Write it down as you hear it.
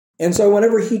And so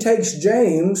whenever he takes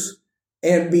James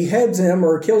and beheads him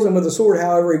or kills him with a sword,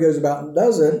 however he goes about and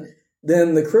does it,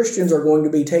 then the Christians are going to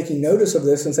be taking notice of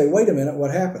this and say, wait a minute,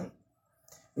 what happened?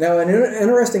 Now, an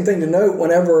interesting thing to note,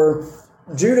 whenever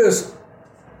Judas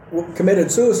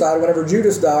committed suicide, whenever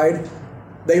Judas died,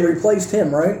 they replaced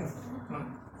him, right?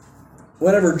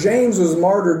 Whenever James was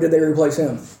martyred, did they replace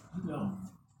him? No.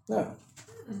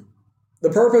 The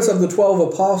purpose of the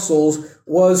 12 apostles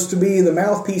was to be the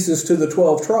mouthpieces to the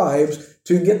 12 tribes,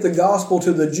 to get the gospel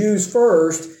to the Jews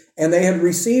first, and they had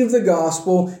received the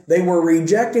gospel. They were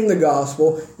rejecting the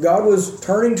gospel. God was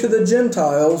turning to the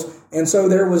Gentiles, and so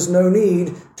there was no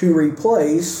need to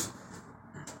replace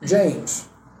James.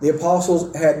 The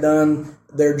apostles had done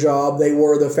their job. They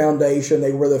were the foundation.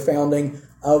 They were the founding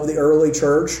of the early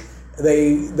church.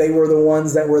 They were the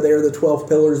ones that were there, the 12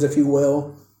 pillars, if you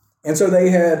will. And so they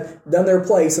had done their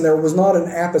place, and there was not an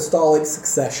apostolic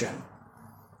succession.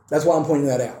 That's why I'm pointing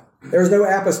that out. There was no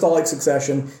apostolic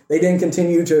succession. They didn't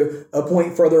continue to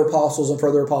appoint further apostles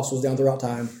down throughout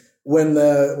time. When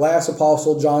the last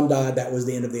apostle, John, died, that was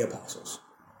the end of the apostles.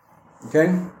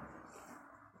 Okay?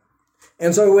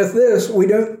 And so with this, we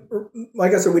don't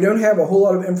have a whole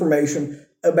lot of information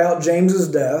about James's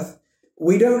death.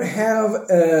 We don't have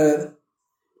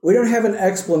an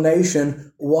explanation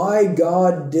why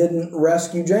God didn't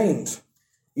rescue James.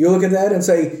 You look at that and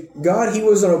say, God, he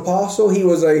was an apostle. He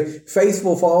was a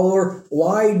faithful follower.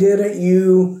 Why didn't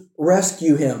you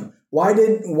rescue him? Why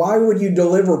would you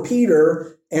deliver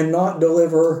Peter and not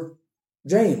deliver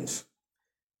James?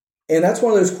 And that's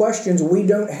one of those questions we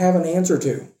don't have an answer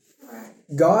to.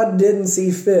 God didn't see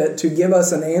fit to give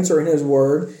us an answer in his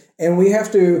word, and we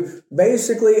have to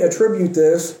basically attribute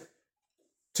this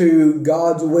to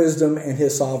God's wisdom and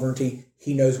his sovereignty.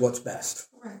 He knows what's best.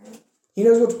 He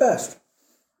knows what's best.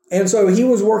 And so he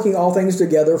was working all things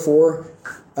together for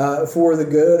the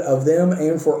good of them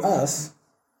and for us.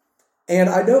 And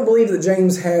I don't believe that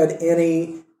James had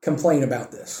any complaint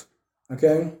about this.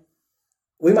 Okay?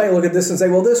 We might look at this and say,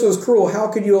 well, this was cruel. How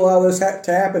could you allow this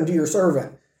to happen to your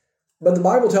servant? But the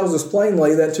Bible tells us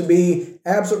plainly that to be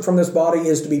absent from this body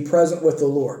is to be present with the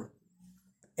Lord.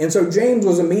 And so James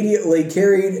was immediately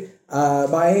carried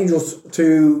by angels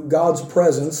to God's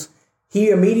presence. He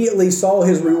immediately saw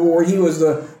his reward. He was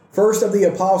the first of the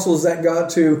apostles that got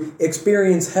to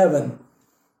experience heaven.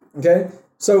 Okay?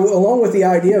 So along with the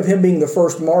idea of him being the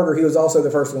first martyr, he was also the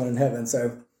first one in heaven.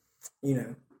 So,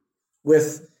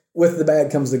 with the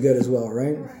bad comes the good as well,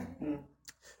 right?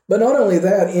 But not only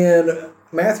that, in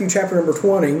Matthew chapter number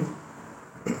 20,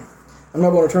 I'm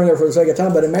not going to turn there for the sake of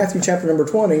time, but in Matthew chapter number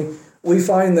 20, we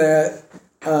find that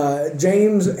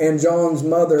James and John's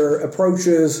mother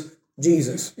approaches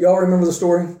Jesus. Y'all remember the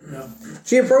story? No.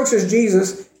 She approaches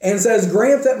Jesus and says,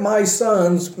 grant that my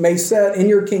sons may sit in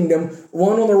your kingdom,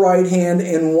 one on the right hand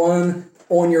and one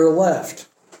on your left.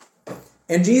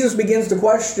 And Jesus begins to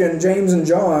question James and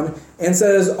John and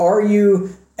says, are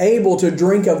you able to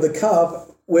drink of the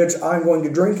cup which I'm going to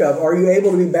drink of? Are you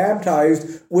able to be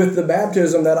baptized with the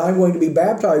baptism that I'm going to be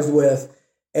baptized with?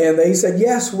 And they said,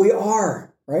 yes, we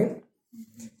are, right?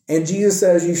 And Jesus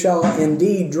says, you shall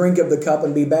indeed drink of the cup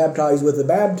and be baptized with the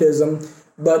baptism,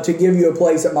 but to give you a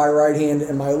place at my right hand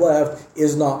and my left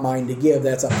is not mine to give.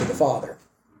 That's up to the Father.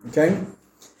 Okay?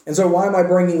 And so why am I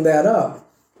bringing that up?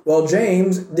 Well,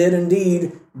 James did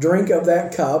indeed drink of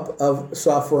that cup of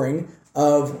suffering,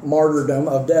 of martyrdom,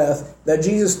 of death that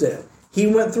Jesus did. He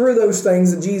went through those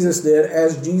things that Jesus did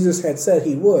as Jesus had said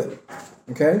he would.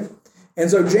 Okay? And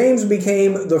so James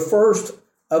became the first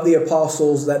of the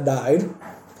apostles that died,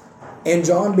 and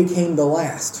John became the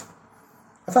last.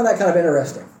 I find that kind of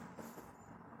interesting.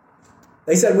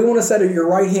 They said, we want to sit at your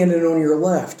right hand and on your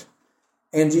left.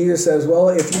 And Jesus says, well,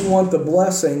 if you want the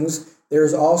blessings,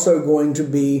 there's also going to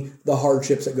be the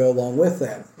hardships that go along with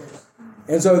that.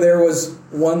 And so there was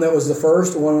one that was the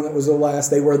first, one that was the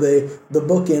last. They were the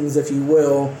bookends, if you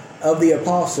will, of the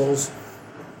apostles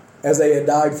as they had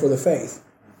died for the faith.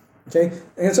 Okay?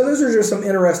 And so those are just some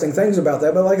interesting things about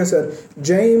that. But like I said,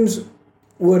 James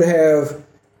would have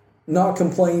not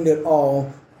complained at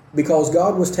all because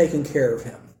God was taking care of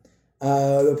him.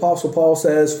 The Apostle Paul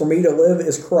says, for me to live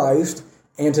is Christ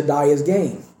and to die is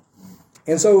gain.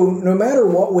 And so no matter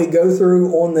what we go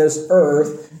through on this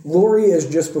earth, glory is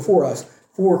just before us.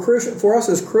 For us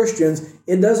as Christians,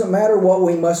 it doesn't matter what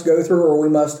we must go through or we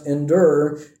must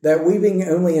endure, that weeping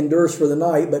only endures for the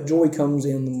night, but joy comes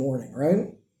in the morning, right?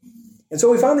 And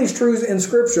so we find these truths in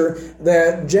Scripture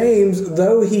that James,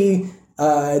 though he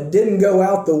didn't go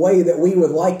out the way that we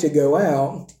would like to go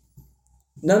out,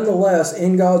 nonetheless,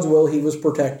 in God's will, he was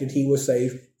protected, he was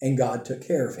safe, and God took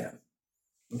care of him.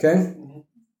 Okay?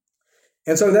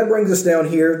 And so that brings us down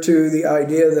here to the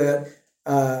idea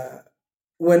that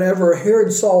whenever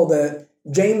Herod saw that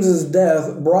James's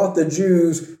death brought the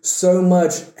Jews so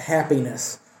much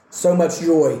happiness, so much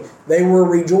joy, they were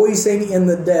rejoicing in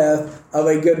the death of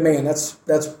a good man. That's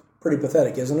pretty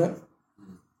pathetic, isn't it?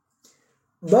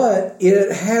 But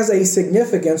it has a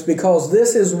significance because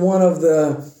this is one of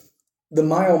the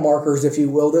mile markers, if you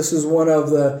will. This is one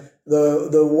of the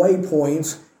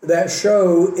waypoints that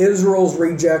show Israel's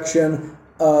rejection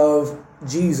of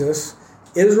Jesus,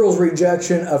 Israel's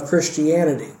rejection of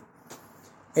Christianity.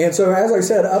 And so, as I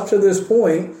said, up to this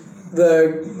point,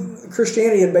 the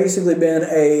Christianity had basically been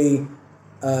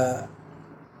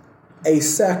a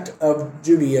sect of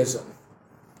Judaism.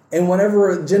 And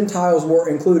whenever Gentiles were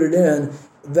included in,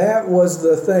 that was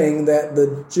the thing that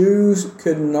the Jews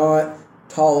could not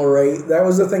tolerate. That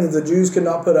was the thing that the Jews could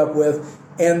not put up with.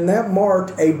 And that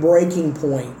marked a breaking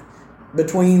point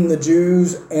between the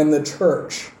Jews and the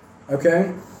church.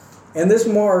 Okay? And this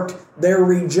marked their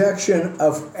rejection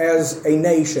of as a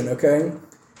nation. Okay?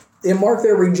 It marked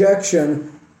their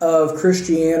rejection of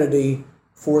Christianity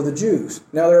for the Jews.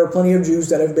 Now, there are plenty of Jews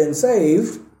that have been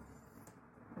saved,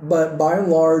 but by and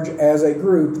large, as a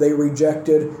group, they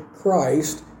rejected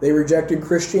Christ, they rejected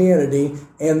Christianity,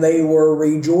 and they were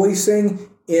rejoicing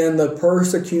in the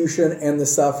persecution and the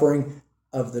suffering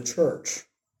of the church.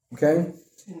 Okay?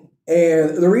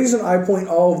 And the reason I point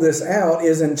all of this out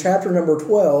is in chapter number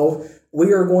 12,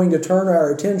 we are going to turn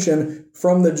our attention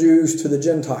from the Jews to the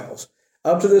Gentiles.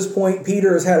 Up to this point,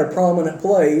 Peter has had a prominent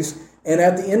place, and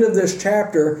at the end of this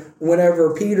chapter,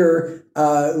 whenever Peter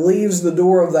leaves the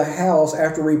door of the house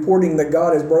after reporting that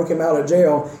God has broke him out of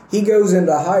jail, he goes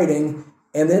into hiding,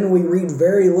 and then we read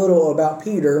very little about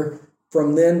Peter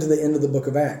from then to the end of the book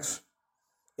of Acts.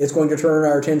 It's going to turn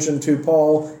our attention to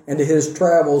Paul and to his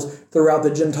travels throughout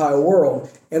the Gentile world.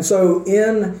 And so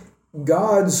in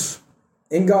God's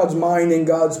mind, in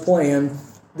God's plan,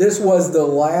 this was the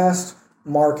last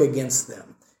mark against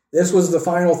them. This was the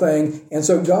final thing. And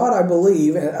so God, I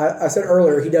believe, and I said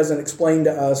earlier, he doesn't explain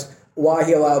to us why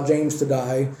he allowed James to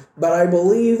die, but I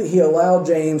believe he allowed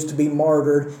James to be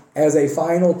martyred as a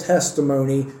final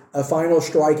testimony, a final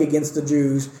strike against the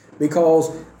Jews, because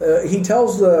he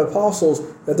tells the apostles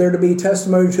that they're to be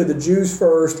testimony to the Jews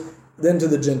first, then to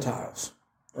the Gentiles,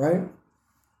 right?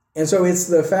 And so it's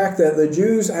the fact that the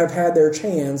Jews have had their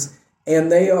chance,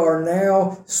 and they are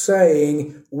now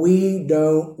saying, we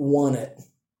don't want it.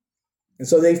 And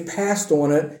so they've passed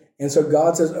on it, and so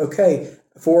God says, okay,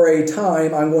 for a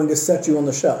time, I'm going to set you on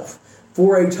the shelf.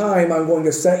 For a time, I'm going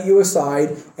to set you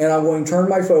aside, and I'm going to turn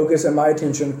my focus and my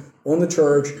attention on the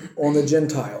church, on the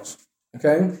Gentiles.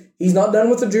 Okay? He's not done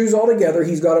with the Jews altogether.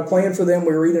 He's got a plan for them.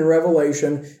 We read in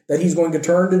Revelation that he's going to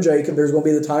turn to Jacob. There's going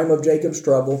to be the time of Jacob's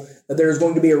trouble, that there's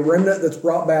going to be a remnant that's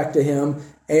brought back to him,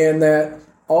 and that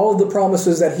all of the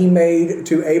promises that he made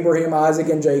to Abraham, Isaac,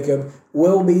 and Jacob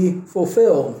will be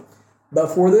fulfilled. But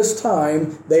for this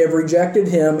time, they have rejected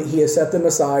him. He has set them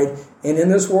aside. And in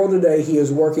this world today, he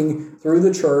is working through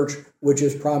the church, which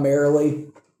is primarily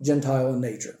Gentile in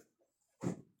nature.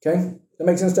 Okay? That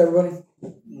makes sense to everybody?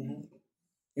 Mm-hmm.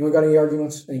 Anyone got any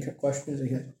arguments? Any questions?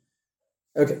 Anything?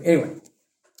 Okay, anyway.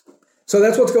 So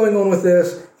that's what's going on with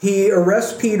this. He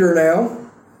arrests Peter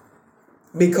now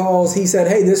because he said,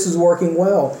 hey, this is working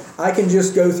well. I can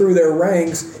just go through their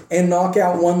ranks and knock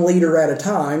out one leader at a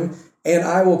time, and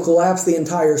I will collapse the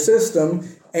entire system,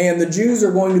 and the Jews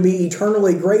are going to be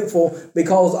eternally grateful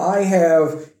because I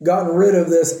have gotten rid of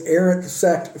this errant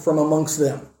sect from amongst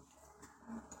them.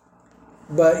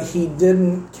 But he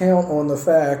didn't count on the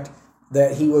fact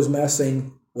that he was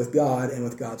messing with God and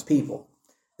with God's people.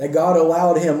 That God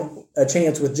allowed him a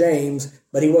chance with James,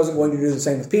 but he wasn't going to do the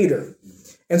same with Peter.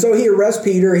 And so he arrests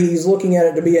Peter. He's looking at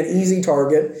it to be an easy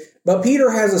target. But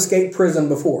Peter has escaped prison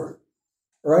before,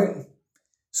 right?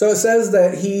 So it says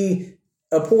that he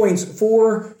appoints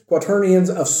 4 quaternions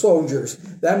of soldiers.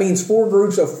 That means 4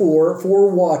 groups of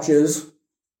 4 watches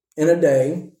in a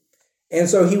day. And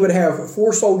so he would have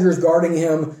 4 soldiers guarding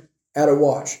him at a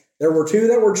watch. There were 2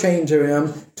 that were chained to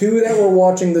him, 2 that were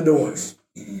watching the doors.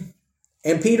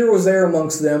 And Peter was there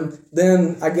amongst them.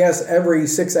 Then, I guess, every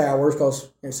 6 hours, because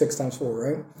 6 times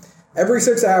 4, right? Every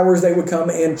 6 hours, they would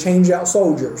come and change out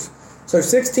soldiers. So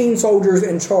 16 soldiers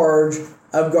in charge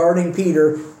of guarding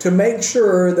Peter to make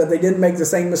sure that they didn't make the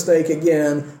same mistake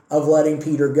again of letting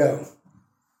Peter go.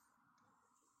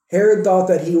 Herod thought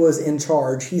that he was in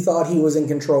charge. He thought he was in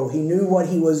control. He knew what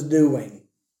he was doing.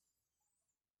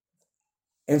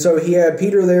 And so he had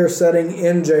Peter there sitting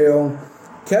in jail,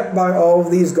 kept by all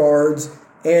of these guards,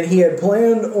 and he had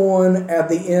planned on, at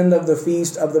the end of the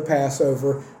feast of the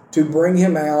Passover, to bring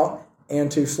him out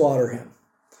and to slaughter him.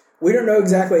 We don't know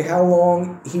exactly how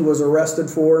long he was arrested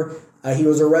for. He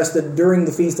was arrested during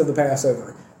the Feast of the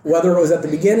Passover. Whether it was at the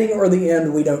beginning or the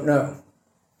end, we don't know.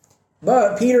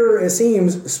 But Peter, it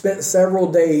seems, spent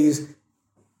several days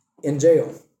in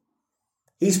jail.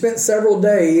 He spent several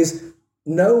days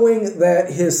knowing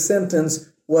that his sentence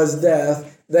was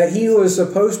death, that he was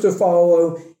supposed to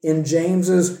follow in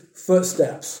James's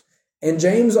footsteps. And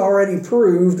James already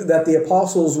proved that the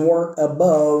apostles weren't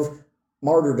above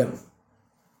martyrdom.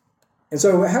 And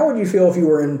so how would you feel if you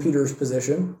were in Peter's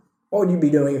position? What would you be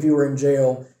doing if you were in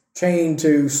jail, chained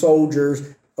to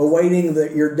soldiers, awaiting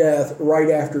your death right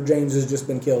after James has just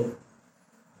been killed?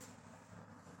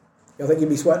 Y'all think you'd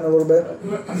be sweating a little bit?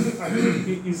 I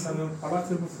think it's an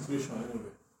unpalatable situation anyway.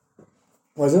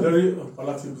 Was it? Very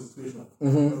unpalatable situation.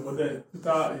 Mm-hmm. But then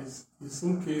Peter, his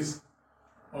own case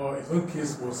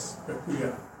was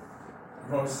peculiar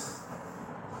because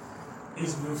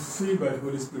he's been filled by the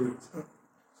Holy Spirit. So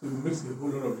it makes a whole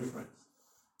lot of difference.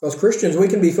 As Christians, we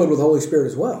can be filled with the Holy Spirit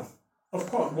as well. Of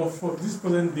course, but for this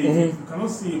present day, you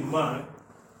cannot see a man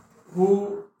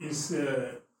who is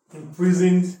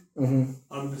imprisoned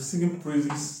and singing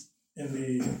praises in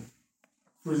the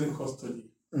prison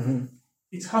custody. Mm-hmm.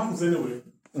 It happens anyway.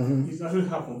 Mm-hmm. It actually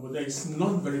happens, but it's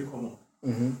not very common.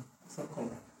 Mm-hmm. It's not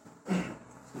common.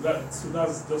 So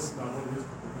that's just an obvious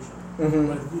proposition. Mm-hmm.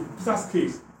 But in Peter's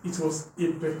case, it was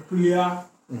a peculiar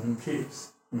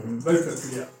case. Mm-hmm. Very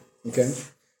peculiar. Okay.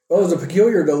 Well, it was a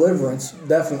peculiar deliverance,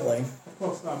 definitely. Of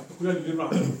course, peculiar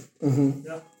deliverance. Mm-hmm.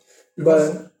 Yeah.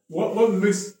 But what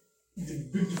makes the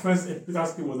big difference in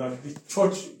Peter's case was that the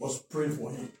church was praying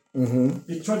for him. Mm-hmm.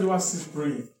 The church was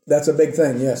praying. That's a big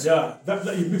thing, yes. Yeah, that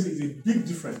it makes it a big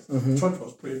difference. Mm-hmm. The church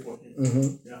was praying for him.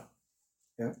 Mm-hmm. Yeah.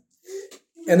 Yeah.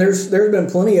 And there's been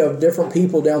plenty of different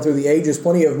people down through the ages,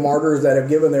 plenty of martyrs that have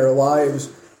given their lives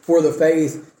for the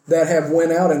faith that have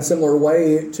went out in similar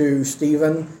way to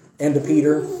Stephen and to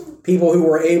Peter. People who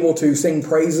were able to sing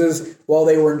praises while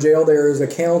they were in jail. There is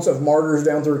accounts of martyrs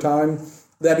down through time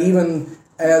that even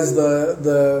as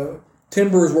the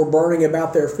timbers were burning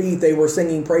about their feet, they were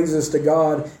singing praises to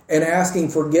God and asking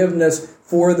forgiveness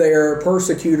for their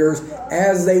persecutors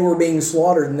as they were being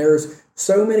slaughtered. And there's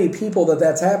so many people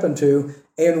that's happened to.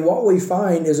 And what we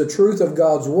find is a truth of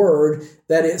God's word,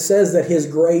 that it says that his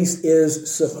grace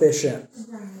is sufficient.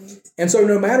 And so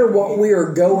no matter what we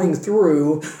are going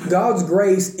through, God's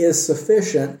grace is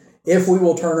sufficient if we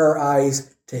will turn our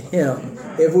eyes to him,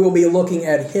 if we will be looking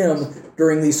at him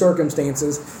during these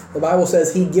circumstances. The Bible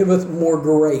says he giveth more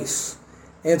grace.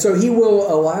 And so he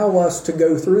will allow us to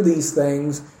go through these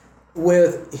things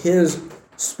with his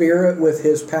Spirit, with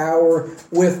his power,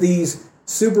 with these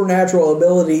supernatural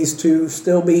abilities to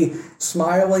still be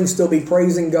smiling, still be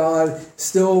praising God,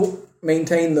 still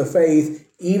maintain the faith,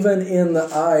 even in the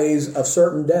eyes of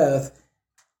certain death,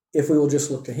 if we will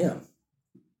just look to him.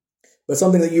 But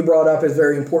something that you brought up is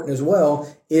very important as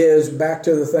well, is back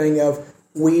to the thing of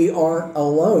we aren't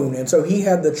alone. And so he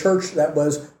had the church that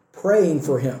was praying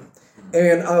for him.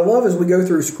 And I love as we go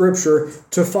through Scripture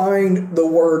to find the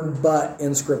word but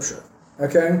in Scripture.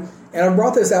 Okay? And I've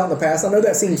brought this out in the past. I know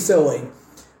that seems silly.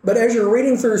 But as you're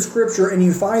reading through Scripture and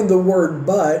you find the word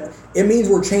but, it means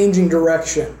we're changing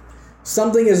direction.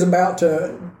 Something is about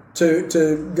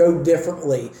to go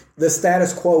differently. The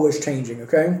status quo is changing,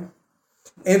 okay?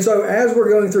 And so as we're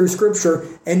going through Scripture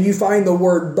and you find the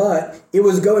word but, it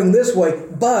was going this way,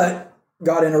 but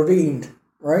God intervened,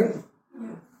 right? Yeah.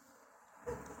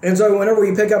 And so whenever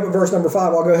we pick up at verse number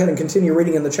 5, I'll go ahead and continue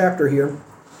reading in the chapter here.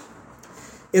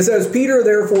 It says, Peter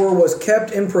therefore was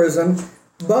kept in prison,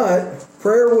 but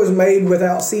prayer was made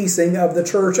without ceasing of the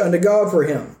church unto God for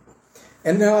him.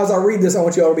 And now as I read this, I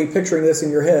want you all to be picturing this in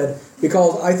your head,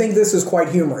 because I think this is quite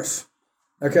humorous.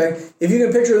 Okay? If you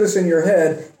can picture this in your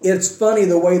head, it's funny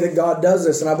the way that God does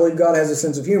this, and I believe God has a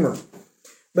sense of humor.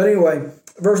 But anyway,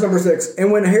 verse number 6.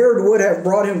 And when Herod would have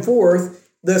brought him forth,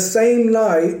 the same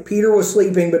night Peter was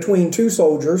sleeping between two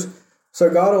soldiers,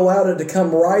 so God allowed it to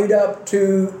come right up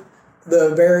to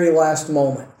the very last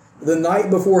moment, the night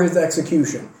before his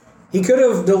execution. He could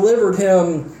have delivered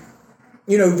him,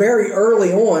 very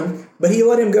early on, but he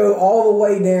let him go all the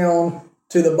way down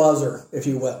to the buzzer, if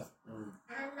you will.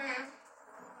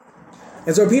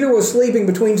 And so Peter was sleeping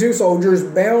between two soldiers,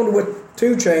 bound with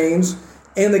two chains,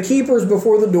 and the keepers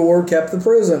before the door kept the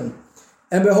prison.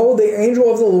 And behold, the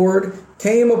angel of the Lord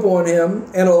came upon him,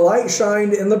 and a light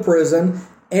shined in the prison,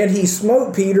 and he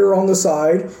smote Peter on the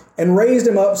side, and raised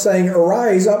him up, saying,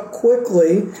 Arise up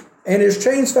quickly. And his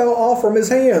chains fell off from his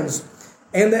hands.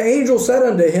 And the angel said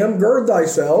unto him, Gird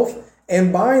thyself,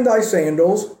 and bind thy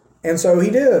sandals. And so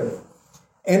he did.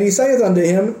 And he saith unto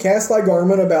him, Cast thy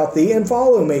garment about thee, and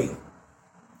follow me.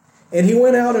 And he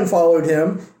went out and followed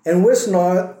him, and wist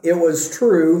not it was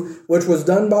true, which was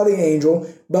done by the angel,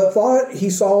 but thought he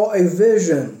saw a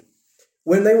vision.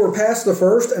 When they were past the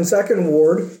first and second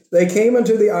ward, they came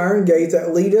unto the iron gate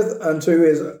that leadeth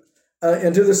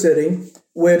into the city,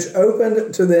 which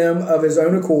opened to them of his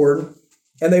own accord.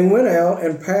 And they went out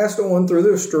and passed on through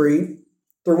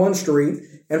one street,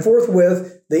 and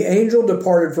forthwith the angel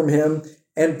departed from him,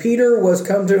 and Peter was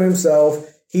come to himself.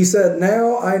 He said,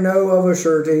 Now I know of a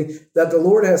surety that the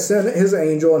Lord hath sent his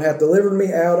angel, and hath delivered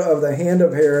me out of the hand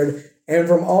of Herod, and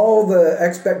from all the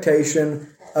expectation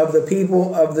of the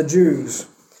people of the Jews.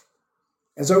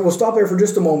 And so we'll stop there for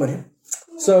just a moment.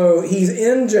 So he's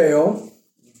in jail.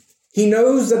 He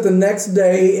knows that the next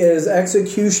day his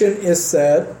execution is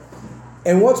set.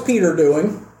 And what's Peter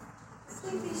doing?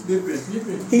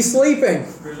 Sleeping. He's sleeping.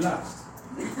 Relaxed.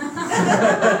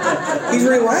 He's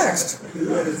relaxed.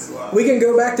 We can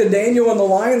go back to Daniel in the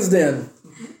lion's den.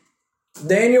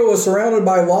 Daniel was surrounded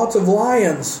by lots of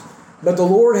lions, but the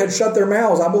Lord had shut their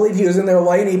mouths. I believe he was in there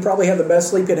laying. He probably had the best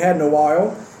sleep he'd had in a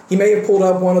while. He may have pulled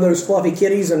up one of those fluffy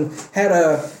kitties and had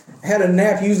a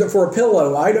nap, used it for a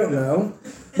pillow. I don't know.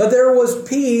 But there was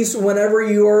peace whenever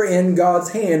you are in God's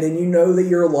hand and you know that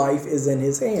your life is in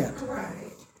his hand.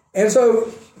 Right. And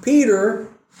so Peter,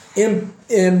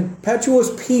 impetuous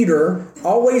Peter,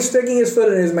 always sticking his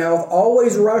foot in his mouth,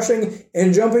 always rushing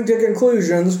and jumping to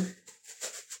conclusions,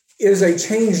 is a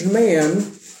changed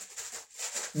man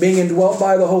being indwelt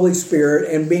by the Holy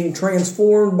Spirit and being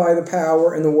transformed by the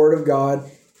power and the Word of God.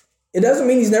 It doesn't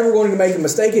mean he's never going to make a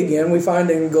mistake again. We find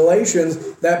in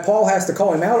Galatians that Paul has to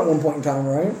call him out at one point in time,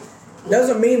 right? It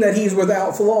doesn't mean that he's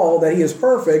without flaw, that he is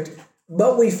perfect,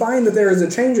 but we find that there is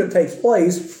a change that takes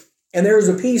place, and there is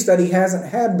a peace that he hasn't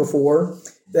had before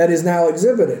that is now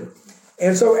exhibited.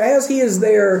 And so as he is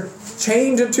there,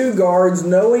 chained to two guards,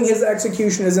 knowing his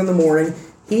execution is in the morning,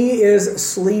 he is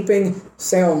sleeping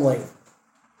soundly.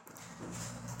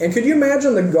 And could you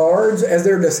imagine the guards as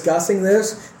they're discussing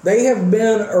this? They have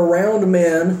been around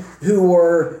men who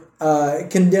were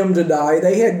condemned to die.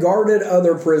 They had guarded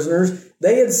other prisoners.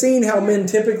 They had seen how men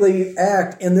typically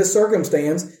act in this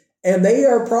circumstance, and they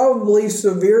are probably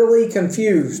severely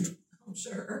confused. I'm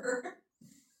sure.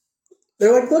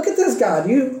 They're like, look at this guy.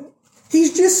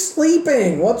 He's just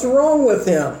sleeping. What's wrong with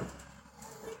him?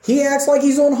 He acts like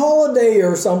he's on holiday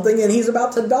or something, and he's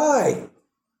about to die.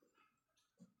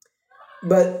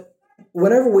 But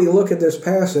whenever we look at this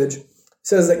passage, it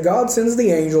says that God sends the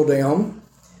angel down.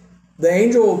 The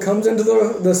angel comes into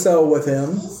the cell with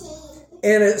him,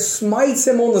 and it smites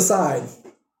him on the side.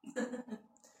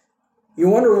 You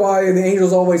wonder why the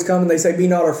angels always come and they say, be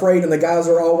not afraid, and the guys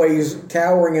are always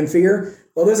cowering in fear.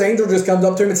 Well, this angel just comes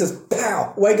up to him and says,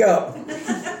 pow, wake up.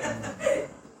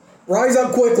 Rise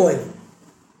up quickly.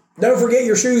 Don't forget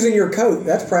your shoes and your coat.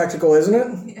 That's practical, isn't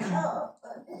it? Yeah.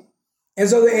 And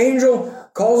so the angel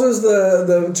causes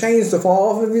the chains to fall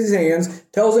off of his hands,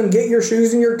 tells him, get your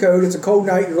shoes and your coat. It's a cold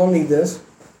night. You're going to need this.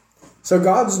 So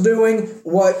God's doing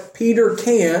what Peter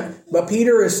can't, but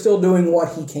Peter is still doing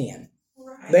what he can.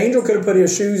 Right. The angel could have put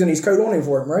his shoes and his coat on him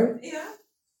for him, right? Yeah.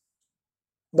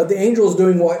 But the angel is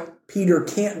doing what Peter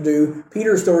can't do.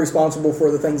 Peter is still responsible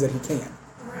for the things that he can.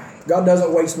 Right. God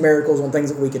doesn't waste miracles on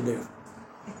things that we can do.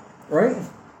 Right?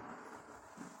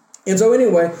 And so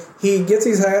anyway, he gets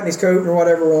his hat and his coat or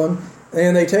whatever on,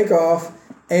 and they take off,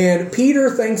 and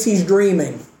Peter thinks he's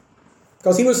dreaming.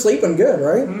 Because he was sleeping good,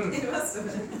 right? He must have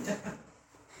been.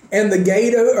 And the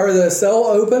gate or the cell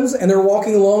opens, and they're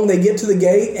walking along. They get to the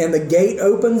gate, and the gate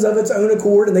opens of its own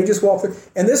accord, and they just walk through.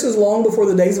 And this is long before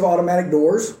the days of automatic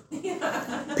doors.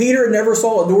 Yeah. Peter never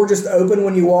saw a door just open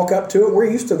when you walk up to it. We're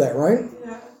used to that, right?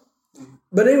 Yeah.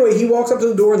 But anyway, he walks up to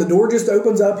the door, and the door just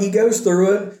opens up. He goes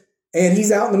through it, and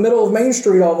he's out in the middle of Main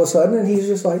Street all of a sudden, and he's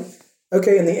just like,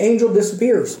 okay, and the angel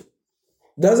disappears.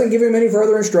 Doesn't give him any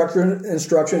further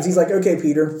instructions. He's like, okay,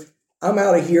 Peter, I'm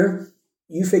out of here.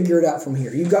 You figure it out from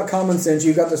here. You've got common sense.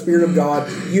 You've got the Spirit of God.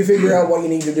 You figure out what you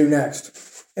need to do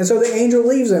next. And so the angel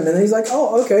leaves him, and he's like,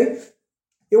 oh, okay.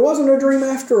 It wasn't a dream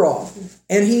after all.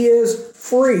 And he is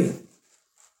free.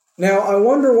 Now, I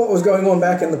wonder what was going on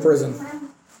back in the prison.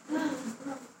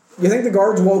 You think the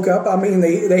guards woke up? I mean,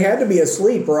 they had to be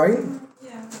asleep, right?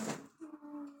 Yeah.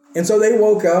 And so they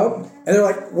woke up, and they're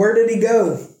like, where did he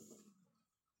go?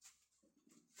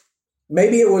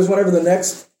 Maybe it was whenever the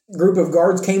next group of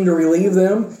guards came to relieve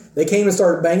them. They came and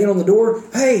started banging on the door.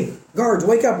 Hey, guards,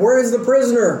 wake up. Where is the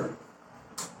prisoner?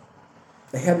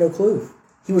 They had no clue.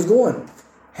 He was gone.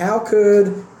 How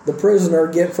could the prisoner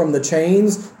get from the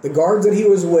chains, the guards that he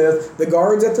was with, the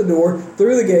guards at the door,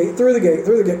 through the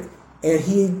gate, and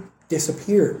he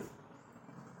disappeared.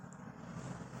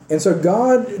 And so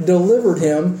God delivered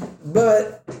him,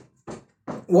 but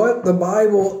what the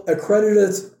Bible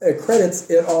accredits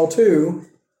it all to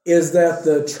is that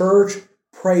the church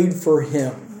prayed for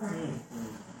him.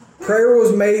 Prayer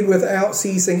was made without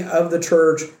ceasing of the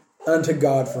church unto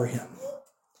God for him.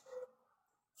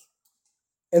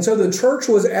 And so the church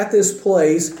was at this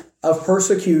place of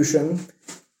persecution.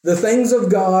 The things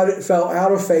of God fell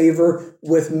out of favor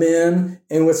with men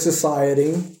and with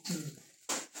society.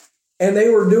 And they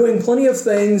were doing plenty of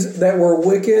things that were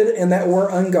wicked and that were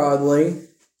ungodly.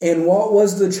 And what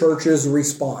was the church's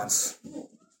response?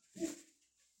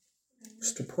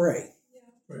 Just to pray.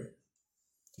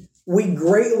 We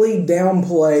greatly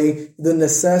downplay the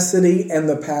necessity and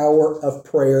the power of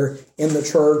prayer in the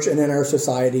church and in our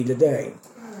society today.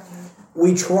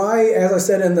 We try, as I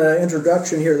said in the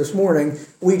introduction here this morning,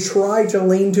 we try to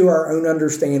lean to our own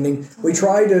understanding. We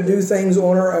try to do things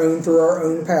on our own through our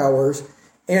own powers.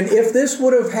 And if this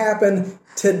would have happened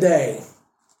today,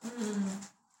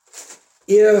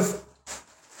 if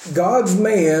God's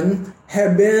man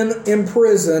had been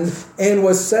imprisoned and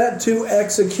was set to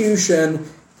execution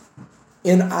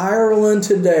in Ireland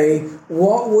today,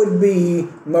 what would be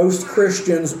most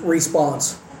Christians'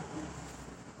 response?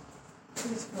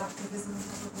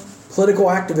 Political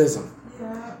activism.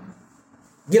 Yeah.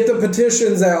 Get the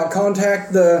petitions out.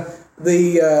 Contact the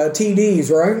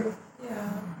TDs, right?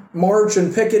 Yeah. March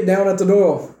and picket down at the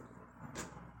door.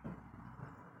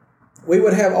 We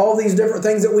would have all these different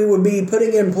things that we would be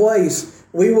putting in place.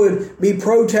 We would be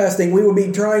protesting. We would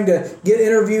be trying to get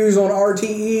interviews on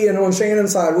RTE and on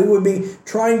Shannon's side. We would be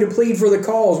trying to plead for the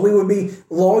cause. We would be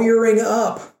lawyering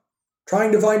up,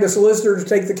 trying to find a solicitor to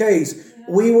take the case. Yeah.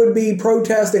 We would be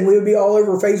protesting. We would be all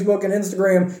over Facebook and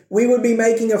Instagram. We would be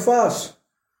making a fuss.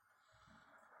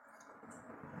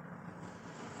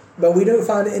 But we don't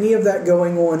find any of that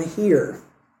going on here.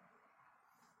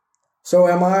 So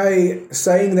am I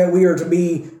saying that we are to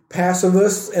be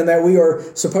pacifists and that we are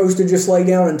supposed to just lay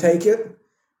down and take it?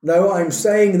 No, I'm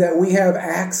saying that we have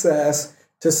access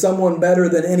to someone better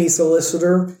than any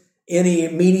solicitor, any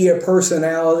media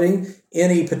personality,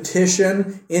 any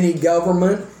petition, any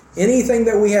government, anything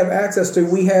that we have access to.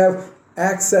 We have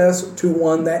access to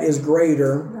one that is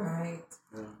greater. Right.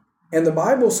 And the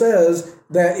Bible says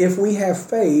that if we have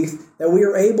faith, that we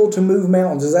are able to move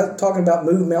mountains. Is that talking about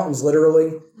move mountains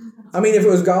literally? I mean, if it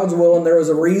was God's will and there was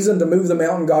a reason to move the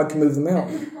mountain, God can move the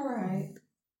mountain. Right.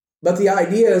 But the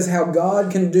idea is how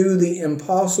God can do the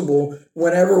impossible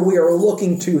whenever we are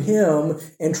looking to Him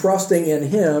and trusting in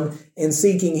Him and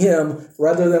seeking Him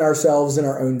rather than ourselves and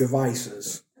our own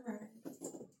devices. Right.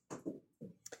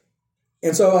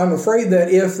 And so I'm afraid that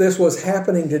if this was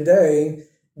happening today,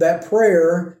 that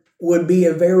prayer would be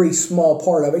a very small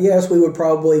part of it. Yes, we would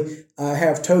probably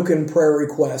have token prayer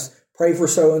requests. Pray for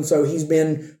so-and-so. He's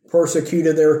been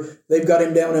persecuted. They've got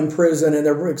him down in prison and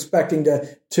they're expecting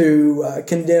to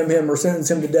condemn him or sentence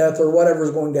him to death or whatever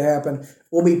is going to happen.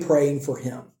 We'll be praying for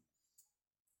him.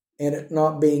 And it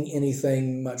not being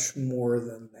anything much more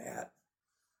than that.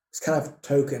 It's kind of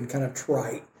token, kind of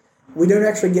trite. We don't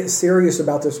actually get serious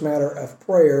about this matter of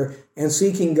prayer and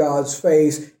seeking God's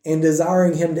face and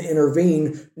desiring Him to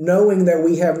intervene, knowing that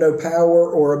we have no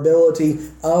power or ability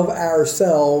of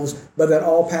ourselves, but that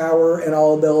all power and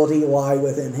all ability lie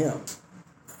within Him.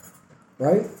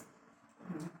 Right?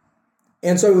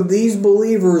 And so these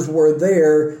believers were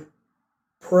there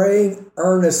praying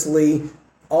earnestly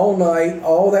all night,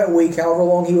 all that week, however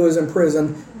long he was in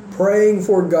prison, praying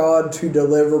for God to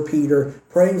deliver Peter,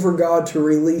 praying for God to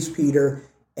release Peter,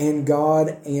 and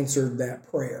God answered that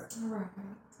prayer. Right.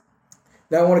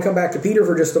 Now I want to come back to Peter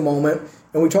for just a moment,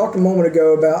 and we talked a moment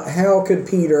ago about how could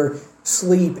Peter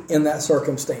sleep in that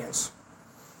circumstance.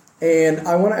 And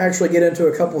I want to actually get into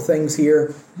a couple things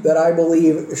here that I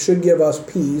believe should give us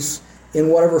peace in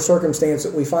whatever circumstance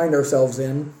that we find ourselves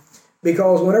in.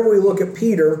 Because whenever we look at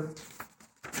Peter,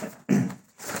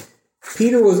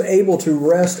 Peter was able to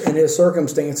rest in his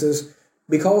circumstances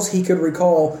because he could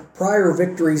recall prior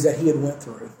victories that he had went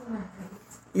through.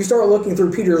 You start looking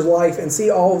through Peter's life and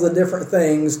see all of the different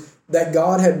things that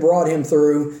God had brought him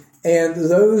through, and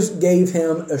those gave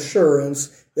him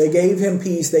assurance, they gave him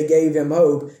peace, they gave him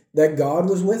hope that God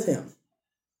was with him.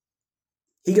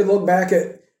 He could look back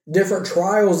at different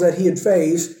trials that he had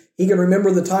faced. He could remember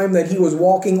the time that he was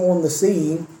walking on the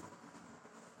sea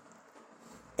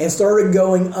and started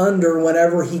going under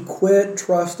whenever he quit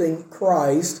trusting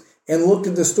Christ and looked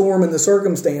at the storm and the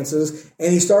circumstances,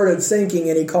 and he started sinking,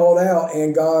 and he called out,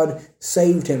 and God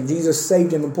saved him. Jesus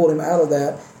saved him and pulled him out of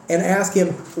that and asked him,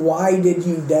 why did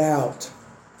you doubt?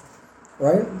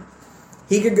 Right?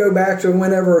 He could go back to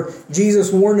whenever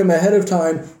Jesus warned him ahead of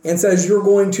time and says, you're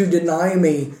going to deny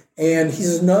me. And he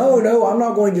says, no, I'm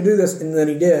not going to do this. And then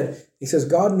he did. He says,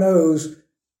 God knows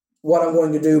what I'm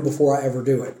going to do before I ever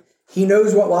do it. He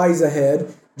knows what lies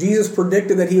ahead. Jesus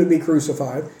predicted that he would be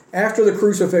crucified. After the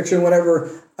crucifixion,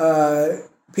 whenever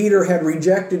Peter had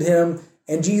rejected him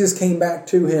and Jesus came back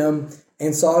to him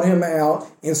and sought him out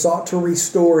and sought to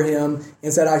restore him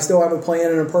and said, I still have a plan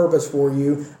and a purpose for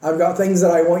you. I've got things that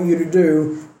I want you to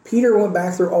do. Peter went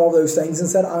back through all those things and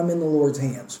said, I'm in the Lord's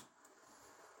hands.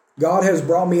 God has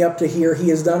brought me up to here. He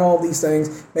has done all these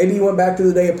things. Maybe he went back to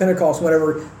the day of Pentecost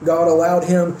whenever God allowed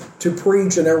him to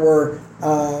preach and there were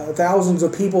thousands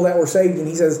of people that were saved. And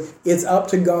he says, it's up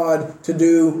to God to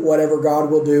do whatever God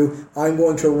will do. I'm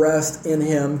going to rest in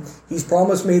him. He's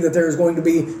promised me that there's going to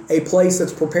be a place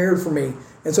that's prepared for me.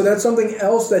 And so that's something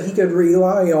else that he could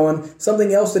rely on,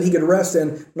 something else that he could rest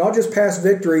in, not just past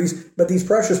victories, but these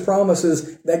precious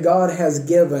promises that God has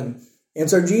given. And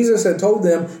so Jesus had told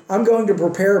them, I'm going to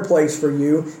prepare a place for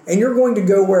you, and you're going to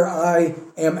go where I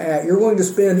am at. You're going to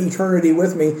spend eternity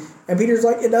with me. And Peter's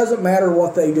like, it doesn't matter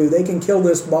what they do. They can kill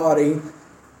this body.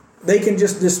 They can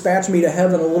just dispatch me to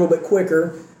heaven a little bit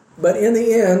quicker. But in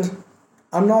the end,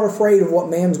 I'm not afraid of what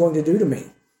man's going to do to me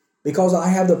because I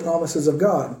have the promises of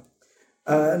God.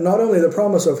 Not only the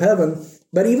promise of heaven,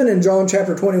 but even in John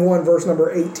chapter 21, verse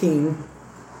number 18,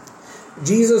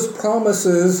 Jesus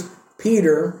promises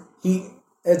Peter,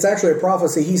 it's actually a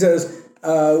prophecy. He says,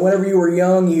 whenever you were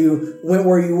young, you went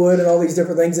where you would and all these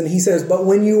different things. And he says, but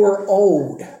when you are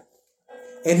old,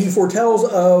 and he foretells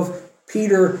of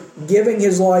Peter giving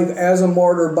his life as a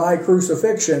martyr by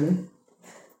crucifixion,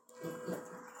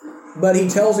 but he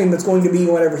tells him it's going to be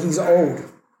whenever he's old.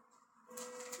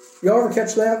 Y'all ever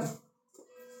catch that?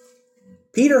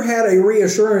 Peter had a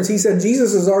reassurance. He said,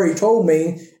 Jesus has already told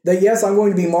me that, yes, I'm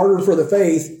going to be martyred for the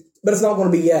faith, but it's not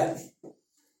going to be yet.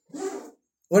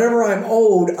 Whenever I'm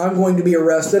old, I'm going to be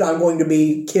arrested. I'm going to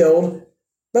be killed.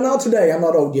 But not today. I'm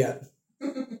not old yet.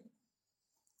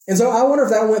 And so I wonder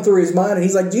if that went through his mind. And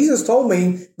he's like, Jesus told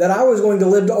me that I was going to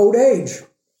live to old age.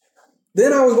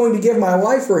 Then I was going to give my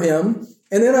life for him.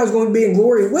 And then I was going to be in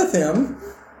glory with him.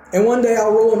 And one day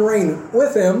I'll rule and reign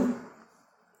with him.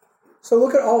 So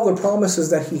look at all the promises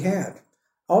that he had.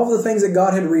 All the things that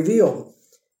God had revealed.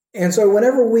 And so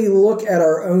whenever we look at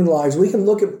our own lives, we can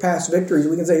look at past victories.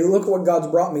 We can say, look at what God's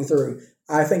brought me through.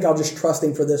 I think I'll just trust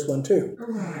him for this one too.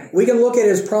 Right. We can look at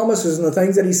his promises and the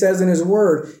things that he says in his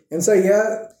word and say,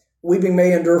 yeah, weeping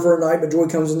may endure for a night, but joy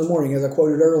comes in the morning, as I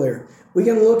quoted earlier. We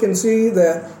can look and see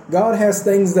that God has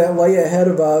things that lay ahead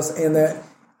of us and that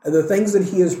the things that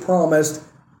he has promised,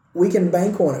 we can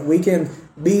bank on it. We can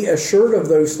be assured of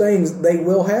those things. They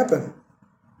will happen.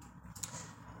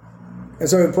 And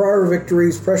so prior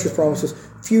victories, precious promises,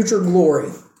 future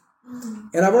glory.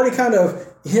 And I've already kind of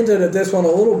hinted at this one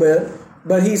a little bit,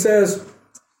 but he says,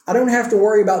 I don't have to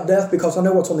worry about death because I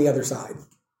know what's on the other side.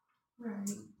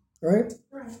 Right?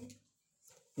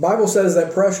 The Bible says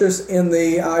that precious in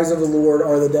the eyes of the Lord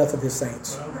are the death of his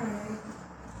saints.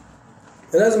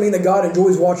 It doesn't mean that God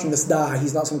enjoys watching us die.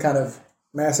 He's not some kind of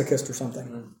masochist or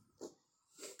something.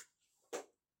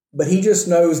 But he just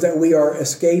knows that we are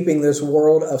escaping this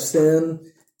world of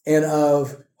sin and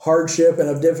of hardship and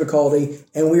of difficulty,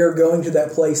 and we are going to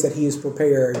that place that he has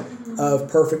prepared of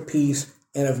perfect peace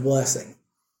and of blessing.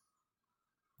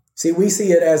 See, we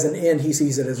see it as an end. He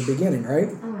sees it as a beginning, right?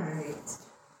 Right.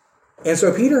 And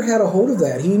so Peter had a hold of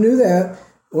that. He knew that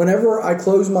whenever I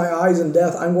close my eyes in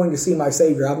death, I'm going to see my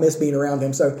Savior. I miss being around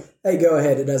him. So, hey, go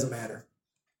ahead. It doesn't matter.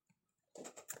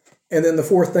 And then the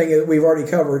fourth thing that we've already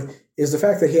covered is the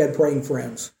fact that he had praying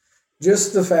friends.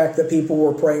 Just the fact that people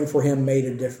were praying for him made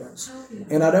a difference.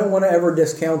 And I don't want to ever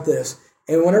discount this.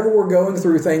 And whenever we're going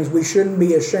through things, we shouldn't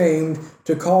be ashamed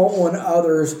to call on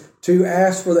others, to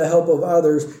ask for the help of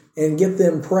others, and get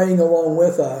them praying along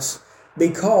with us,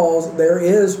 because there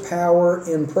is power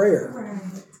in prayer.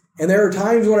 Right. And there are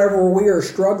times whenever we are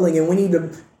struggling and we need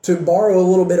to borrow a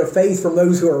little bit of faith from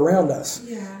those who are around us.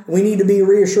 Yeah. We need to be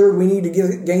reassured. We need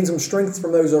to gain some strength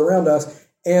from those around us.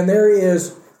 And there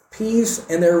is peace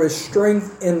and there is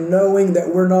strength in knowing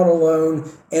that we're not alone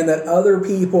and that other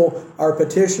people are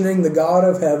petitioning the God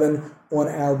of heaven on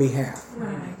our behalf.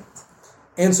 Right.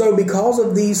 And so because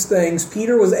of these things,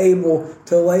 Peter was able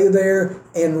to lay there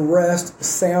and rest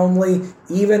soundly,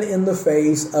 even in the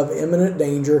face of imminent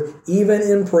danger, even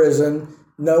in prison,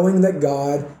 knowing that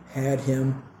God had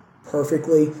him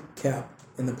perfectly kept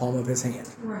in the palm of his hand.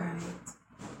 Right.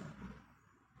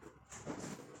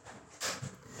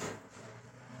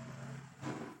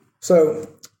 So,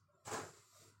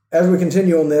 as we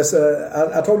continue on this,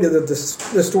 I told you that this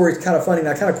story is kind of funny, and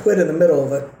I kind of quit in the middle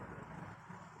of it.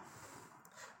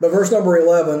 But verse number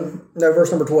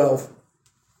 12.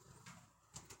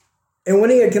 And when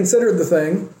he had considered the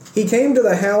thing, he came to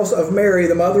the house of Mary,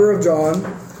 the mother of John,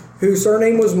 whose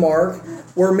surname was Mark,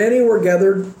 where many were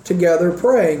gathered together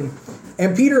praying.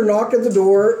 And Peter knocked at the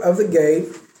door of the gate.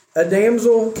 A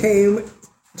damsel came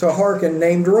to hearken,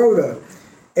 named Rhoda.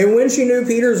 And when she knew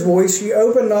Peter's voice, she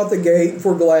opened not the gate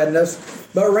for gladness,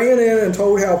 but ran in and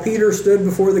told how Peter stood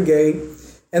before the gate.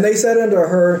 And they said unto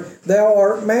her, Thou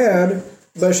art mad.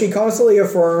 But she constantly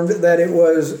affirmed that it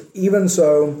was even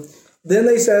so. Then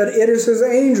they said, It is his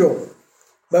angel.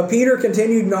 But Peter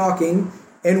continued knocking,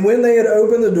 and when they had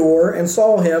opened the door and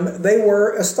saw him, they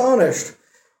were astonished.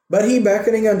 But he,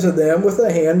 beckoning unto them with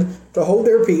the hand to hold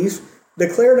their peace,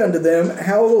 declared unto them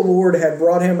how the Lord had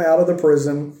brought him out of the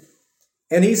prison.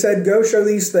 And he said, Go show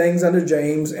these things unto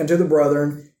James and to the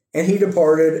brethren. And he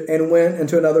departed and went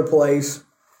into another place.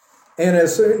 And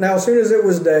as soon as it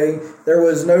was day, there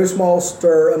was no small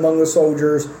stir among the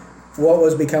soldiers what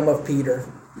was become of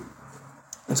Peter.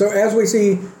 And so as we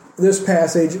see this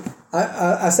passage,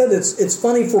 I said it's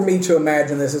funny for me to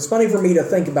imagine this. It's funny for me to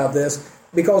think about this,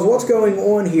 because what's going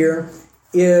on here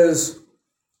is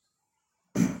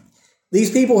these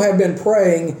people have been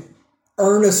praying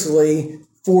earnestly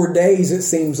for days, it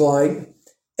seems like.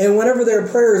 And whenever their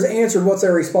prayer is answered, what's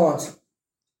their response?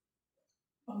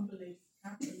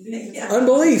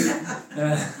 Unbelief.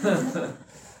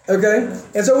 Okay?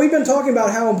 And so we've been talking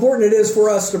about how important it is for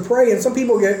us to pray, and some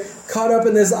people get caught up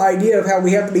in this idea of how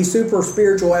we have to be super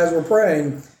spiritual as we're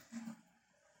praying.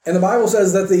 And the Bible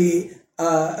says that the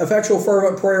effectual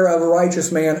fervent prayer of a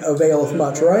righteous man availeth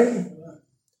much, right?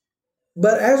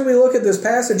 But as we look at this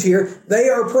passage here, they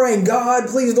are praying, God,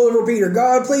 please deliver Peter.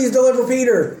 God, please deliver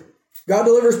Peter. God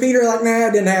delivers Peter, like, nah,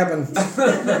 it didn't happen.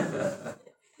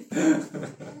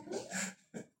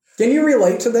 Can you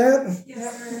relate to that?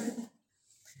 Yes.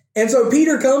 And so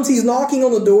Peter comes, he's knocking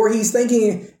on the door, he's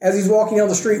thinking as he's walking down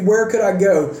the street, where could I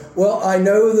go? Well, I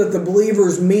know that the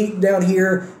believers meet down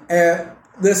here at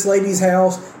this lady's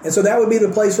house, and so that would be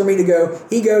the place for me to go.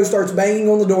 He goes, starts banging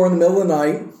on the door in the middle of the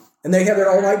night, and they have their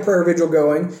all-night prayer vigil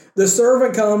going. The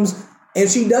servant comes, and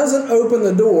she doesn't open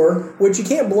the door, which you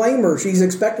can't blame her. She's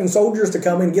expecting soldiers to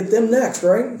come and get them next,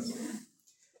 right?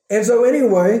 And so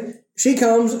anyway, she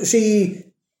comes,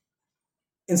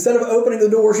 instead of opening the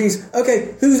door, she's,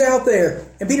 okay, who's out there?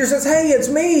 And Peter says, hey, it's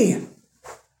me.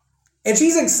 And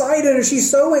she's excited, and she's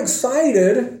so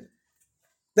excited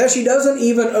that she doesn't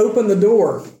even open the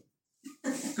door.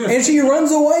 And she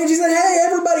runs away, and she said, hey,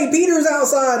 everybody, Peter's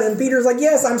outside. And Peter's like,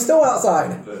 yes, I'm still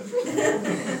outside.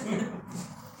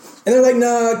 And they're like,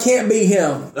 no, it can't be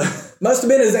him. Must have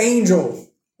been his angel.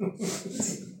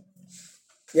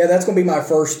 Yeah, that's going to be my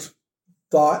first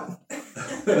thought.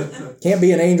 Can't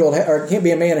be an angel, or can't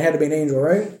be a man, it had to be an angel,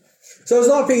 right? So it's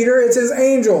not Peter, it's his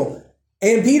angel.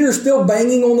 And Peter's still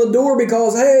banging on the door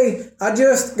because, hey, I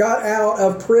just got out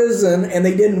of prison and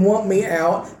they didn't want me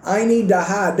out. I need to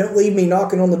hide. Don't leave me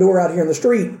knocking on the door out here in the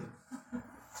street.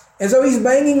 And so he's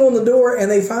banging on the door, and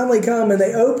they finally come and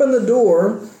they open the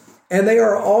door, and they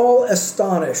are all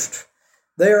astonished.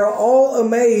 They are all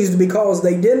amazed because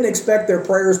they didn't expect their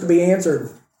prayers to be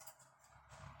answered.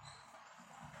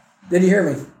 Did you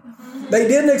hear me? They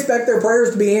didn't expect their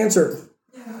prayers to be answered.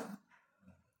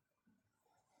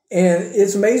 And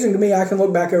it's amazing to me, I can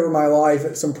look back over my life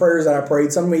at some prayers that I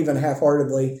prayed, some even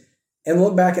half-heartedly, and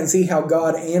look back and see how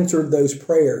God answered those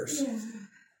prayers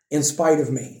in spite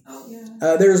of me.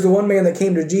 There's the one man that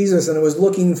came to Jesus and was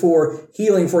looking for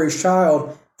healing for his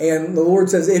child, and the Lord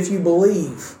says, if you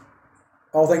believe,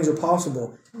 all things are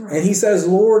possible. Right. And he says,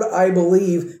 Lord, I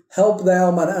believe, help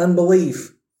thou mine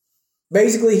unbelief.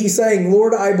 Basically, he's saying,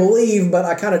 Lord, I believe, but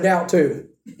I kind of doubt too.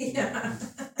 Yeah.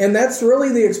 And that's really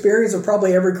the experience of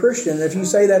probably every Christian. If you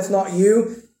say that's not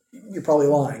you, you're probably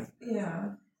lying.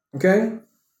 Yeah. Okay?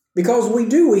 Because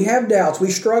we have doubts.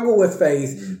 We struggle with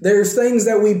faith. There's things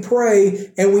that we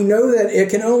pray, and we know that it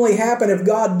can only happen if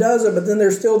God does it, but then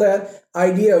there's still that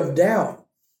idea of doubt.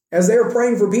 As they were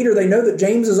praying for Peter, they know that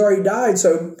James has already died,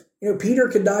 so Peter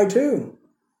could die too.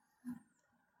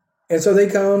 And so they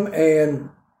come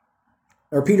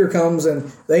Peter comes and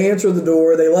they answer the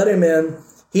door, they let him in.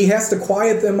 He has to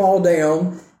quiet them all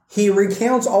down. He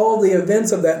recounts all of the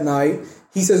events of that night.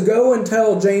 He says, go and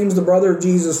tell James, the brother of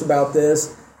Jesus, about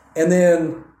this. And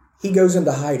then he goes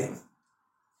into hiding.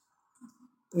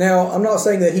 Now, I'm not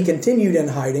saying that he continued in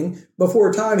hiding. Before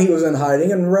a time, he was in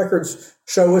hiding, and records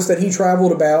show us that he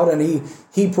traveled about, and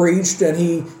he preached, and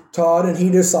he taught, and he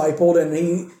discipled, and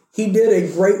he did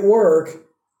a great work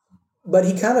But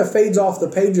he kind of fades off the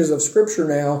pages of Scripture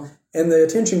now, and the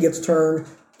attention gets turned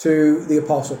to the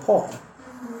Apostle Paul.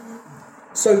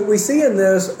 So we see in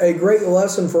this a great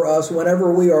lesson for us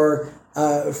whenever we are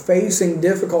facing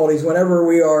difficulties, whenever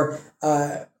we are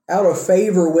out of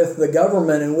favor with the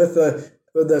government and with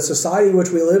the society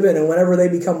which we live in, and whenever they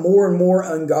become more and more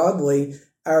ungodly,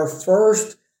 our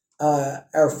first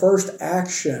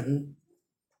action,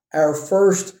 our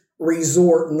first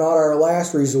resort, not our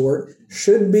last resort,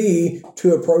 should be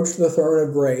to approach the throne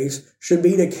of grace, should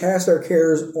be to cast our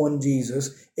cares on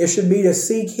Jesus. It should be to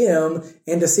seek Him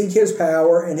and to seek His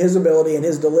power and His ability and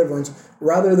His deliverance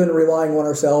rather than relying on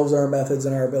ourselves, our methods,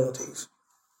 and our abilities.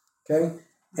 Okay?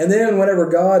 And then whenever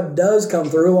God does come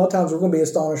through, a lot of times we're going to be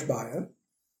astonished by it.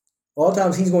 A lot of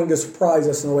times He's going to surprise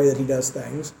us in the way that He does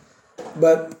things.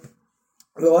 But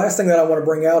the last thing that I want to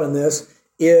bring out in this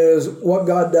is what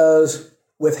God does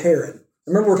with Herod.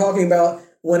 Remember, we're talking about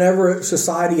whenever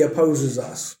society opposes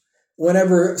us,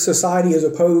 whenever society is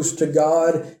opposed to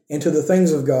God and to the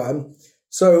things of God.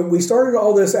 So we started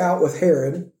all this out with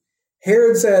Herod.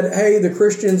 Herod said, hey, the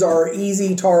Christians are an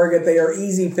easy target. They are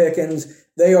easy pickings.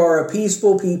 They are a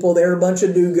peaceful people. They're a bunch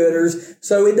of do-gooders.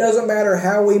 So it doesn't matter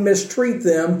how we mistreat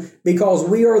them because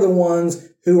we are the ones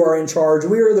who are in charge.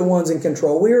 We are the ones in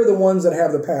control. We are the ones that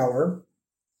have the power.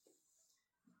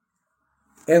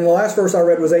 And the last verse I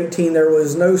read was 18. There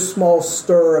was no small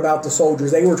stir about the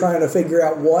soldiers. They were trying to figure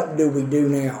out, what do we do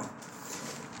now?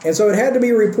 And so it had to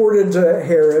be reported to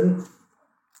Herod.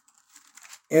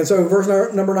 And so verse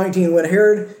number 19, when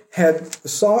Herod had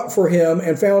sought for him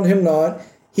and found him not,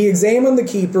 he examined the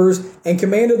keepers and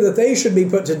commanded that they should be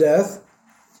put to death.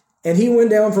 And he went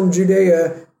down from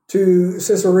Judea to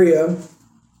Caesarea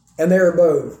and there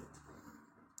abode.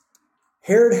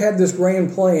 Herod had this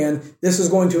grand plan. This is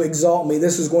going to exalt me.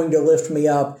 This is going to lift me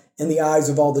up in the eyes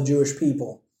of all the Jewish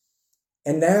people.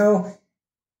 And now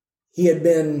he had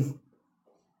been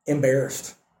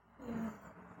embarrassed.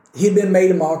 He had been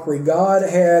made a mockery. God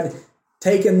had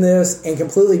taken this and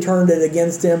completely turned it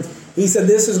against him. He said,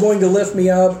 this is going to lift me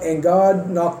up, and God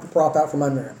knocked the prop out from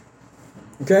under him.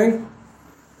 Okay?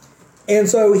 And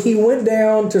so he went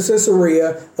down to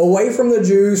Caesarea, away from the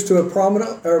Jews, to a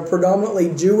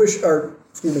predominantly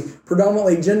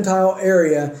Gentile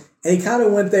area, and he kind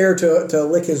of went there to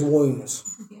lick his wounds.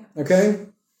 Okay?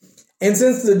 And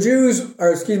since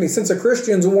since the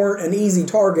Christians weren't an easy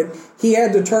target, he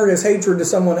had to turn his hatred to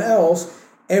someone else.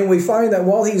 And we find that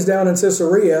while he's down in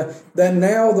Caesarea, that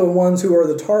now the ones who are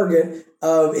the target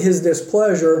of his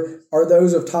displeasure are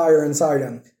those of Tyre and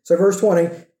Sidon. So verse 20,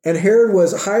 and Herod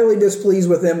was highly displeased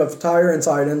with them of Tyre and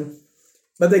Sidon,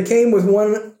 but they came with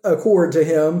one accord to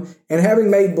him, and having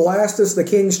made Blastus the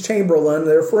king's chamberlain,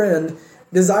 their friend,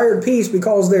 desired peace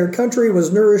because their country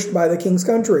was nourished by the king's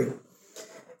country.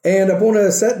 And upon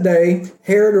a set day,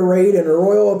 Herod, arrayed in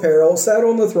royal apparel, sat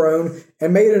on the throne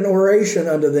and made an oration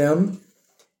unto them.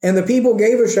 And the people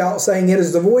gave a shout, saying, it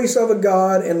is the voice of a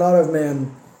God and not of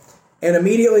men. And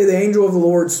immediately the angel of the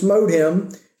Lord smote him,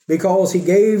 because he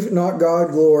gave not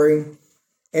God glory.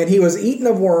 And he was eaten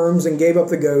of worms and gave up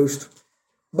the ghost.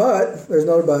 But, there's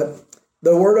no but,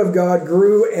 the word of God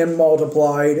grew and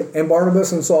multiplied, and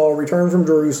Barnabas and Saul returned from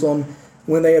Jerusalem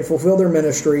when they had fulfilled their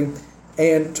ministry,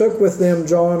 and took with them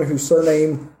John, whose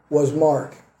surname was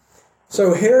Mark.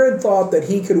 So Herod thought that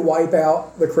he could wipe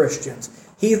out the Christians.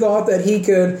 He thought that he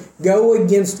could go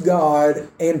against God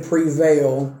and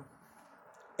prevail.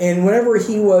 And whenever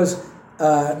he was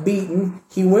beaten,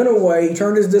 he went away, he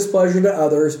turned his displeasure to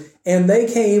others, and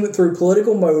they came through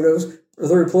political motives,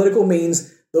 through political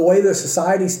means, the way the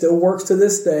society still works to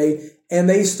this day, and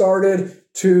they started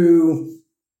to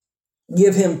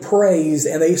give him praise,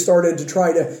 and they started to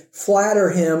try to flatter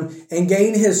him and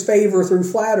gain his favor through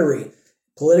flattery.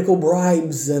 Political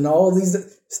bribes and all of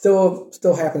these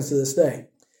still happens to this day.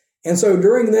 And so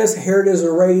during this, Herod is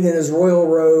arrayed in his royal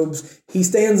robes. He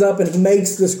stands up and he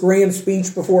makes this grand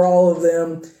speech before all of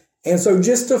them. And so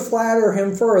just to flatter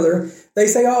him further, they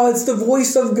say, oh, it's the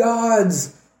voice of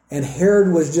God's. And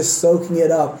Herod was just soaking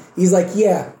it up. He's like,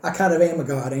 yeah, I kind of am a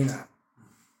god, ain't I?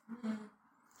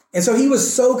 And so he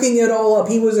was soaking it all up.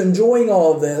 He was enjoying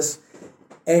all of this.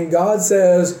 And God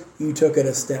says, you took it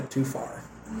a step too far.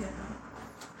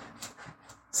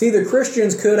 See, the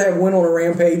Christians could have went on a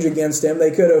rampage against him.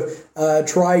 They could have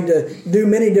tried to do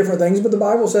many different things. But the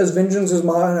Bible says, vengeance is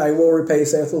mine, I will repay,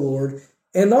 saith the Lord.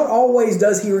 And not always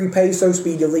does he repay so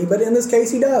speedily, but in this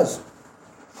case he does.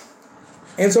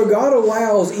 And so God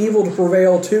allows evil to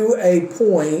prevail to a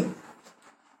point.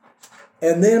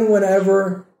 And then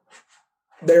whenever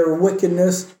their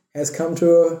wickedness has come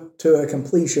to a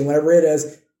completion, whenever it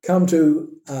has come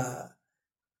to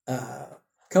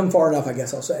come far enough, I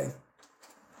guess I'll say.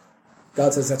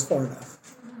 God says that's far enough.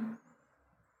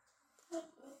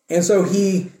 And so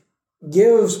he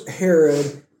gives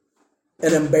Herod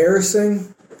an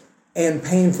embarrassing and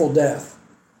painful death.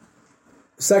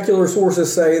 Secular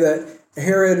sources say that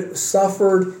Herod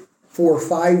suffered for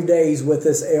 5 days with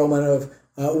this ailment of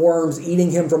worms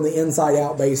eating him from the inside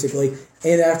out, basically.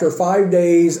 And after 5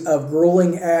 days of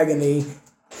grueling agony,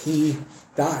 he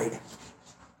died.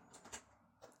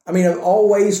 I mean, of all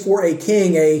ways for a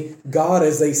king, a god,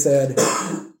 as they said,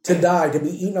 to die, to be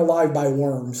eaten alive by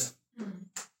worms.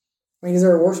 I mean, is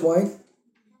there a worse way?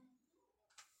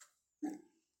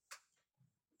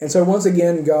 And so once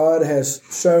again, God has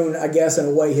shown, I guess, in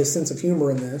a way, his sense of humor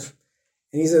in this.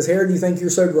 And he says, Herod, you think you're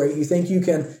so great. You think you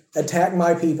can attack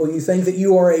my people. You think that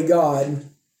you are a god.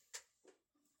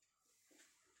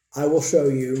 I will show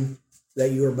you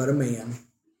that you are but a man.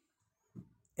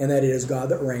 And that it is God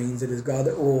that reigns. It is God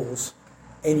that rules.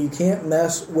 And you can't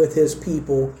mess with his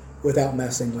people without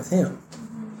messing with him.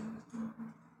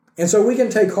 And so we can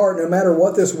take heart no matter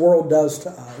what this world does to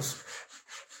us.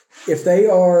 If they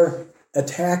are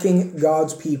attacking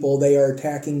God's people, they are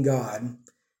attacking God.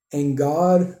 And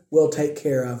God will take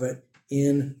care of it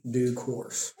in due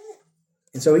course.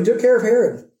 And so he took care of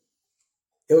Herod.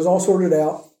 It was all sorted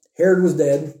out. Herod was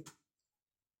dead.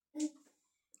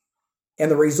 And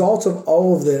the results of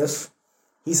all of this,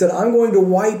 he said, I'm going to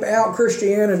wipe out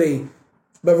Christianity.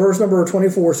 But verse number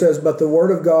 24 says, but the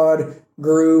word of God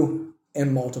grew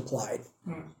and multiplied.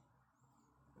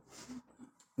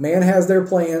 Man has their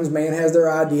plans. Man has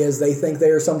their ideas. They think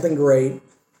they are something great.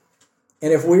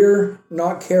 And if we're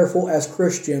not careful as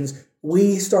Christians,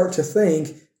 we start to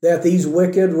think that these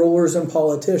wicked rulers and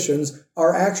politicians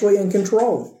are actually in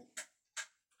control.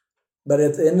 But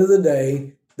at the end of the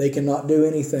day, they cannot do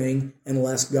anything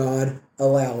unless God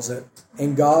allows it.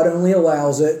 And God only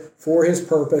allows it for his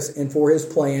purpose and for his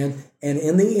plan. And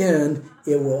in the end,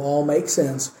 it will all make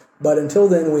sense. But until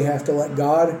then, we have to let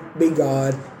God be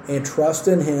God and trust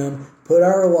in him, put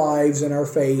our lives and our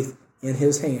faith in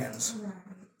his hands.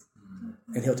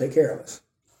 And he'll take care of us.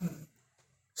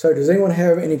 So does anyone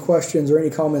have any questions or any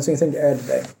comments, anything to add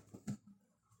today?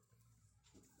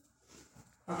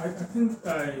 I think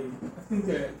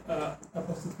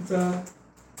Apostle Peter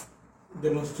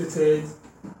demonstrated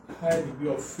a high degree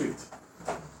of faith,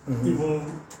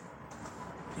 even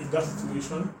in that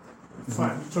situation.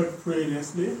 Fine, the church prayed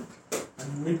earnestly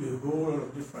and made a whole lot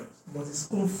of difference. But his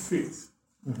own faith,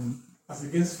 as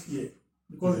against fear,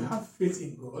 because he had faith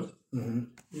in God,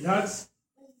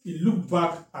 he looked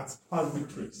back at past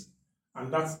victories,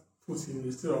 and that put him in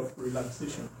a state of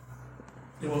relaxation.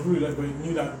 He was really like, but he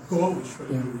knew that God would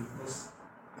surely do it, because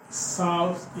he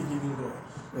serves a living God.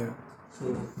 Yeah. So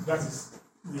that is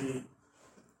the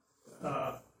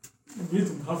we need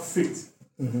to have faith.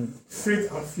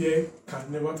 Faith and fear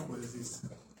can never coexist.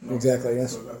 No. Exactly,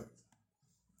 yes. So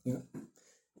yeah.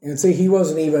 And see, he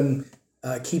wasn't even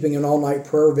keeping an all-night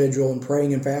prayer vigil and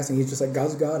praying and fasting. He's just like,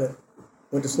 God's got it.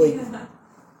 Went to sleep.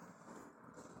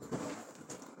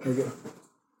 Very good.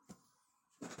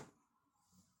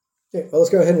 Okay, well, let's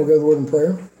go ahead and we'll go to the Lord in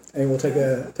prayer, and we'll take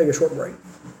a short break.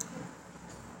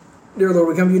 Dear Lord,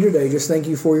 we come to you today. Just thank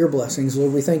you for your blessings.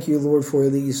 Lord, we thank you, Lord, for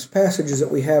these passages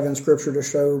that we have in Scripture to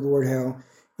show, Lord, how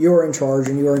you are in charge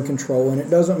and you are in control. And it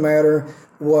doesn't matter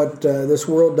what this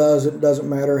world does. It doesn't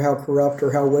matter how corrupt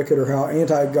or how wicked or how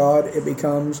anti-God it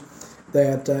becomes,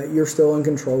 that you're still in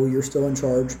control. You're still in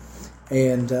charge.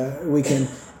 And we can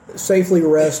safely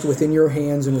rest within your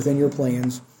hands and within your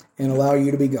plans and allow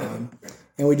you to be God.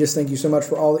 And we just thank you so much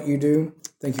for all that you do.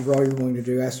 Thank you for all you're going to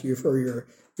do. Ask you for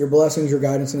your blessings, your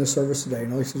guidance in this service today.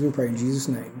 And all these things we pray in Jesus'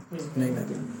 name. And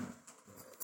amen.